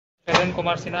Karan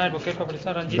Kumar Sinha advocate का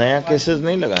परिसर रंजीत नया केसेस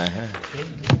नहीं लगाए हैं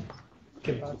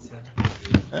के बाद से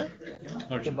हैं?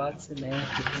 के बाद से नया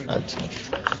अच्छा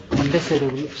मंडे से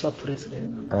रेगुलर सब फ्रेश है।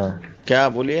 हाँ, क्या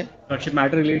बोलिए? Lordship,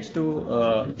 matter relates to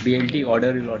BLT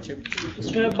order, Your Lordship.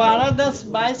 इसमें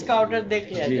 12/10/22 का ऑर्डर दे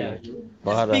के आ जाए।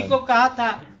 एसपी को कहा था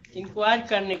इंक्वायरी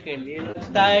करने के लिए,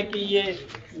 लगता है कि ये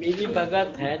मिली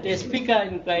भगत है तो एसपी का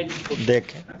इंक्वायरी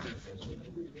देखें।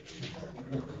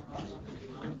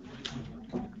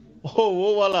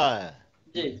 वो वाला है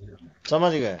जी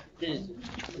समझ गए। जी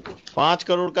 5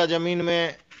 करोड़ का जमीन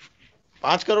में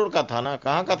 5 करोड़ का था ना,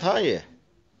 कहाँ का था ये?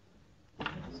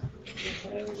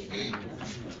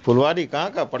 फुलवारी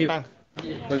कहाँ का? पटना।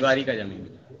 फुलवारी का जमीन।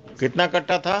 कितना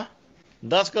कट्टा था?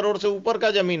 10 करोड़ से ऊपर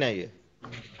का जमीन है ये।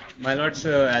 My lords,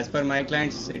 as per my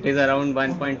clients, it is around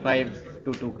 1.5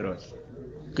 to 2 crores.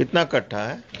 कितना कट्ठा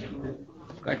है?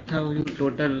 कट्ठा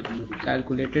टोटल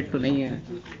कैलकुलेटेड तो नहीं है।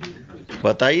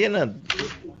 बताइए ना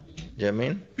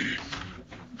जमीन।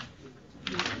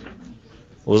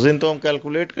 उस दिन तो हम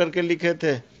कैलकुलेट करके लिखे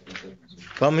थे,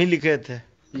 कम ही लिखे थे।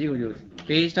 जी हुजूर,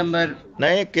 पेज नंबर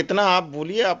नहीं, कितना आप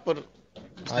बोलिए। आप पर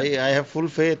I have full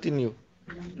faith in you.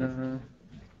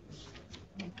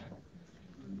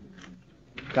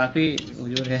 काफी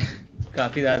हुजूर है,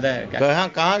 काफी ज्यादा है।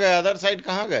 कहाँ गए? अदर साइड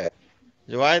कहाँ गए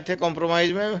जो आए थे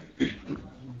कॉम्प्रोमाइज में?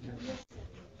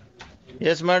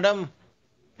 Yes madam.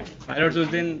 उस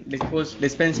दिन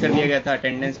डिस्पेंस कर दिया गया था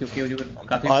अटेंडेंस, क्योंकि हुजूर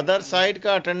काफी अदर साइड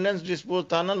का अटेंडेंस डिस्पोज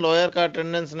था ना, लॉयर का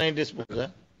अटेंडेंस नहीं डिस्पोज है।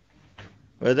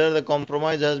 Whether the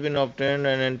compromise has been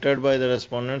obtained and entered by the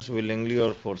respondents willingly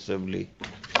or forcibly.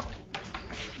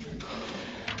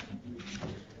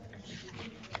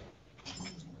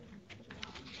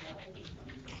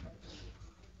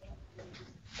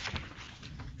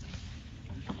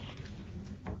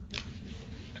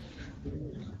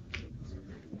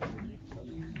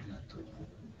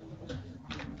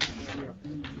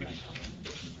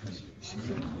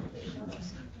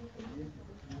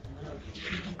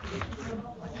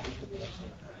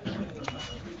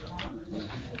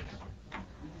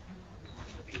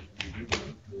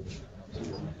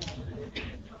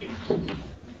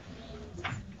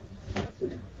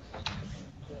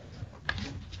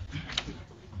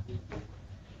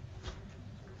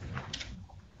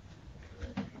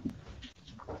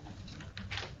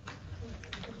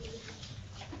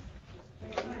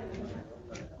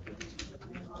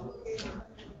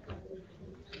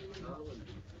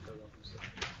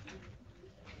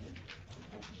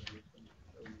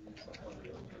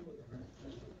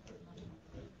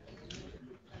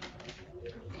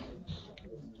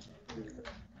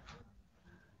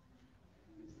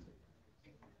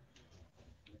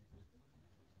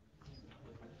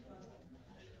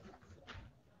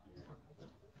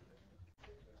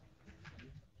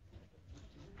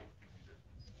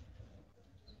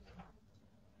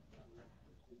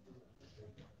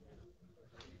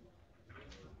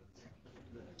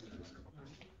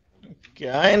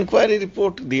 क्या इंक्वायरी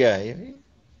रिपोर्ट दिया है ये?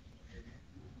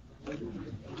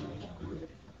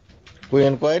 कोई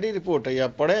इंक्वायरी रिपोर्ट है या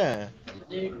पढ़े हैं?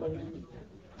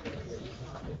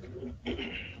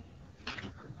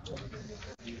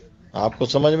 आपको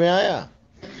समझ में आया?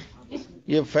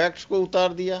 ये फैक्ट्स को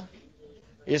उतार दिया।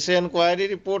 इस इंक्वायरी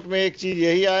रिपोर्ट में एक चीज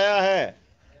यही आया है,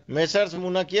 messrs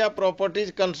मुनकिया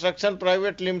properties construction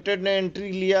private limited ने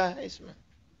एंट्री लिया है इसमें।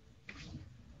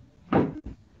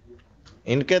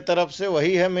 इनके तरफ से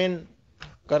वही है मेन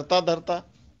करता धरता।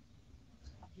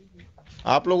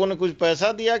 आप लोगों ने कुछ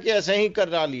पैसा दिया कि ऐसे ही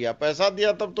करा लिया? पैसा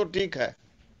दिया तब तो ठीक है।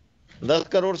 10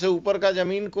 करोड़ से ऊपर का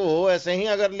जमीन को ऐसे ही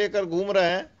अगर लेकर घूम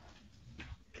रहे हैं।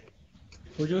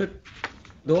 हुजूर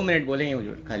 2 मिनट बोलेंगे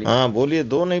हुजूर खाली। हाँ बोलिए,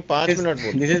 2 नहीं 5 मिनट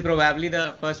बोलिए। This is probably the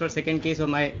first और second case of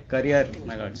my career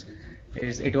my Lord's.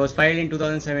 It was filed in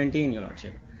 2017 your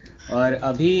lordship. और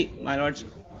अभी माय लॉर्ड्स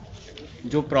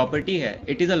जो प्रॉपर्टी है,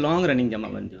 it is a long running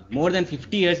jamabandi. More than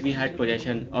 50 years we had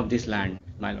possession of this land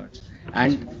my Lord's,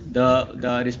 and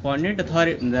the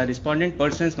respondent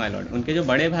persons my Lord, उनके जो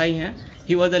बड़े भाई हैं,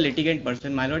 he was a litigant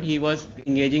person my Lord, he was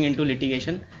engaging into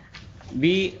litigation.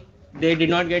 They did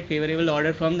not get favorable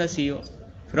order from the CEO,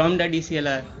 from the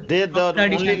DCLR. The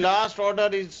only last order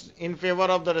is in favor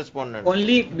of the respondent.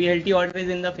 Only BLT order is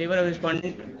in the favor of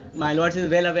respondent. My lords is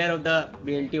well aware of the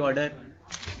BLT order.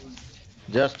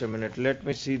 Just a minute, let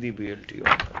me see the BLT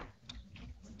order.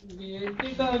 BLT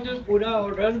का जो पूरा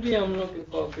order भी हम लोग की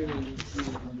copy में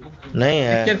नहीं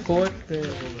है।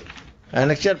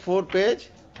 Annexure 4 पेज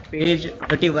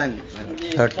 31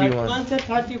 31 से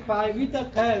 35 ही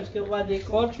तक है। उसके बाद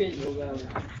एक और पेज होगा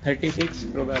 36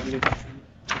 प्रोबेबली,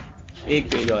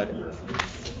 एक पेज और।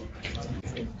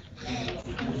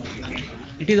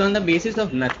 It is on the basis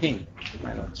of nothing,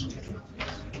 my lords.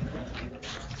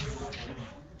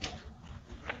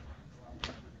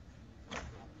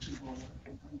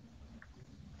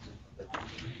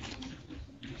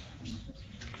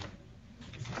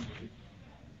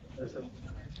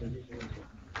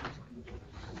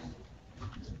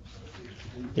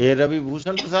 ये रवि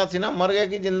भूषण प्रसाद सिन्हा मर गए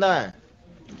कि जिंदा है?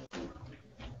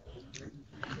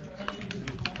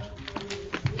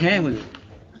 मुझे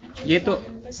ये तो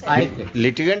आए थे।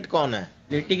 लिटिगेंट कौन है?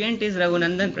 लिटिगेंट इज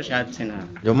रघुनंदन प्रसाद सिन्हा,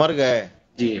 जो मर गए?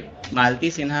 जी,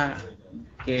 मालती सिन्हा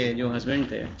के जो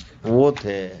हस्बैंड थे वो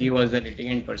थे। He was the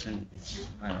litigant person.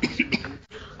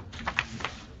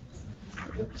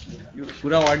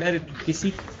 पूरा ऑर्डर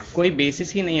कोई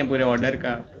बेसिस ही नहीं है पूरे ऑर्डर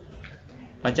का।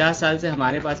 50 साल से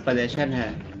हमारे पास पोजेशन है,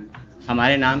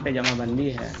 हमारे नाम पे जमाबंदी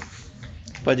है।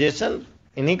 पोजेशन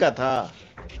इन्हीं का था।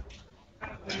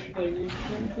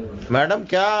 मैडम,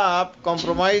 क्या आप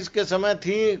कॉम्प्रोमाइज के समय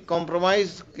थी?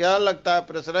 कॉम्प्रोमाइज क्या लगता है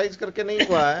प्रेशराइज करके नहीं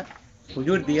हुआ है?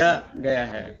 हुजूर दिया गया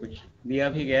है, कुछ दिया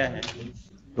भी गया है,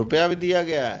 रुपया भी दिया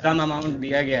गया है, कम अमाउंट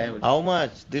दिया गया है। How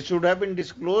much? This should have been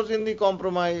disclosed in the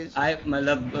compromise.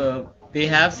 मतलब they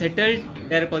have settled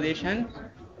their position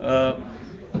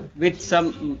with some,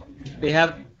 they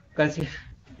have considered.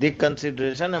 The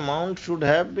consideration amount should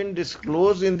have been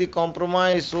disclosed in the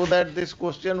compromise so that this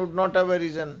question would not have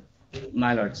arisen.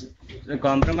 My lords, the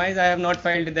compromise I have not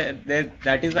filed,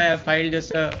 that is why I have filed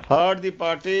just a... Heard the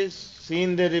parties,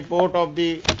 seen the report of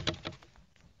the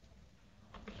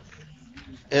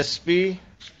SP,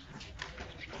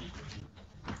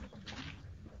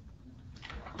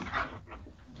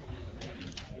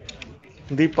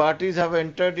 the parties have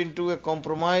entered into a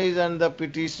compromise and the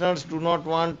petitioners do not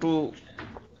want to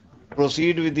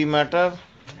proceed with the matter.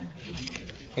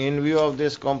 In view of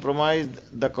this compromise,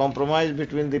 the compromise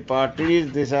between the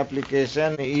parties, this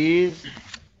application is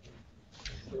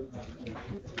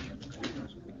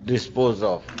disposed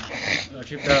of.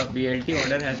 Lordship, the BLT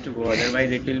order has to go,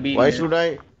 otherwise it will be... Why should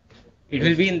I? It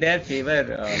will be in their favor,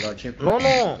 Lordship.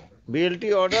 No.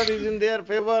 BLT order is in their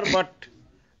favor, but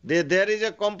there is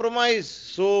a compromise,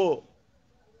 so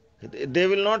they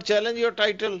will not challenge your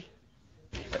title.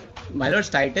 My lord's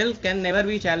title can never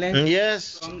be challenged.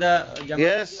 Yes. From the Jamati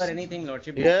Yes. or anything,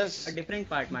 Lordship. Yes. A different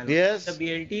part, my lord. Yes. The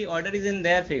BLT order is in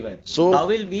their favor. So how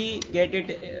will we get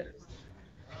it?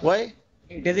 Why?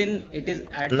 It is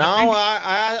at Now,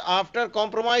 after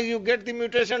compromise, you get the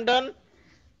mutation done.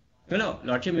 No,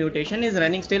 Lordship, mutation is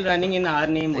still running in our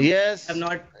name. Yes. We have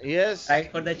not Yes.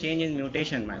 tried for the change in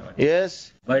mutation, my lord.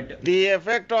 Yes. But The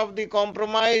effect of the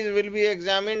compromise will be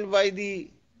examined by the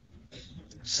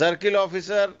circle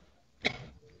officer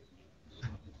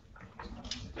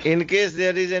in case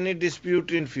there is any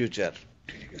dispute in future.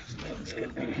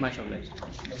 much obliged.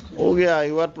 हो गया,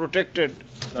 you are protected.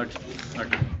 Lordship.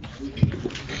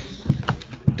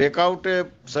 Take out a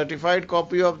certified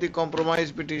copy of the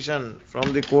compromise petition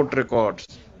from the court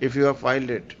records if you have filed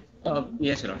it.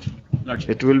 Yes, Lordship. Lordship.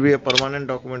 It will be a permanent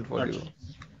document for you.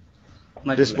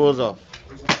 Much Dispose of.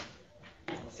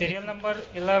 Serial number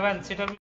 11, CW